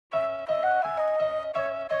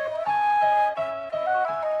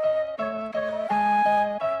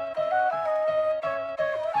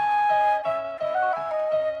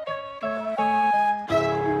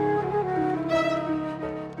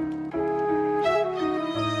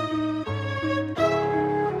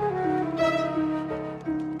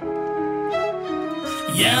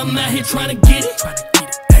Yeah, I'm out here trying to get it,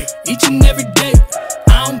 ay, each and every day.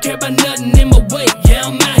 I don't care about nothing in my way. Yeah,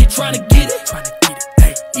 I'm out here trying to get it,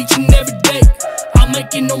 ay, each and every day. I'll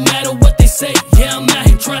make it no matter what they say. Yeah, I'm out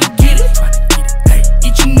here trying to get it, ay,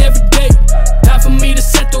 each and every day. Time for me to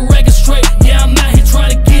set the record straight. Yeah, I'm out here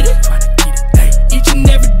trying to get it, ay, each and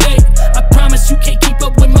every day. I promise you can't keep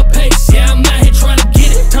up with my pace. Yeah, I'm out here trying to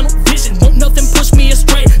get it. Tunnel vision, won't nothing push me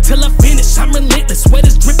astray. Till I finish, I'm relentless. Sweat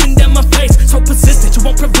is dripping down my face. So persistent, you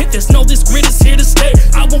won't prevent this. No, this grit is here to stay.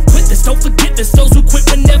 I won't quit this, don't forget this. Those who quit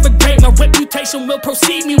were never great. My reputation will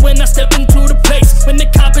precede me when I step into the place. When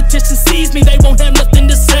the competition sees me, they won't have nothing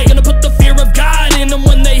to say. Gonna put the fear of God in them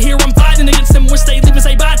when they hear I'm fighting against them. Wish they leave and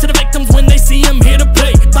say bye to the victims when they see I'm here to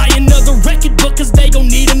play. Buy another record book cause they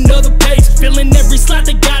gon' need another page. Filling every slot,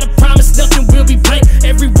 they gotta promise nothing will be played.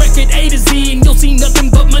 Every record A to Z and you'll see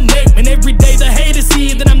nothing but my name. And every day the haters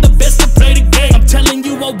see that I'm the best to play the game. I'm telling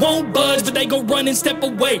you I won't budge, but they gon' run and step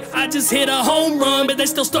away. I just hit a home run, but they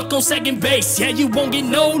still stuck on second base. Yeah, you won't get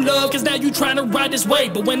no love, cause now you tryna ride this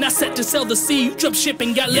wave. But when I set to sail the sea, you jump ship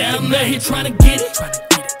and got left. Yeah, I'm out here tryna get it,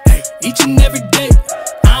 ay, each and every day.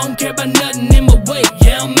 I don't care about nothing in my way.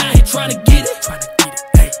 Yeah, I'm out here tryna get it,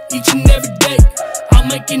 ay, each and every day. I'll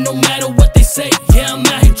make it no matter what they say. Yeah, I'm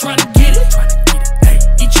out here tryna get it, ay,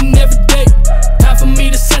 each and every day. Time for me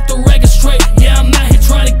to set the record straight. Yeah, I'm out here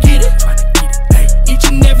tryna get it, ay, each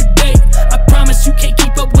and every day. I promise you can't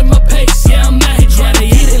keep up with my pace. Yeah, I'm out here tryna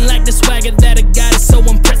get it. Like the swagger that I got is so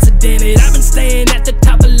unprecedented. I've been staying at the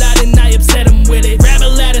top a lot and I upset them with it. Grab a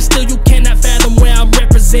ladder, still you cannot fathom where I'm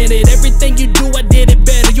represented. Everything you do, I did it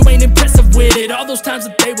better. You ain't impressive with it. All those times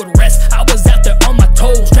that they would rest, I was out there on my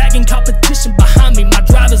toes, dragging competition behind me. My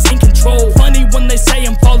driver's in control. Funny when they say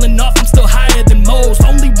I'm falling off, I'm still higher than most.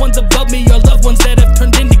 Only ones above me are loved ones that have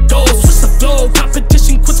turned into goals. Switch the flow,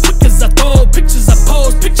 competition quits quick as I throw. Pictures I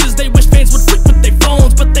post, pictures they wish fans would flip with their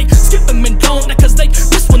phones, but they skip them and don't. Not cause they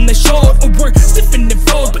miss when they show it, or were stiffing and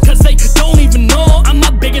froze because they don't even know. I'm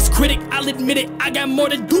my biggest critic, I'll admit it. I got more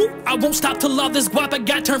to do. I won't stop till all this guap I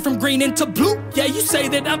got turned from green into blue. Yeah, you say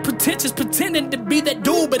that I'm pretentious, pretending to be that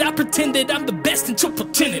dude, but I pretend that I'm the best until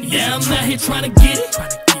pretending. Yeah, I'm out here trying to get it,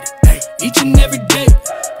 ay, each and every day.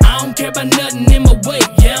 I don't care about nothing in my way.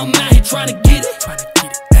 Yeah, I'm out here trying to get it,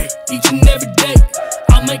 ay, each and every day.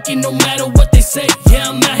 I'll make it no matter what they say. Yeah,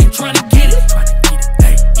 I'm out here trying to get it,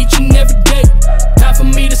 ay, each and every day.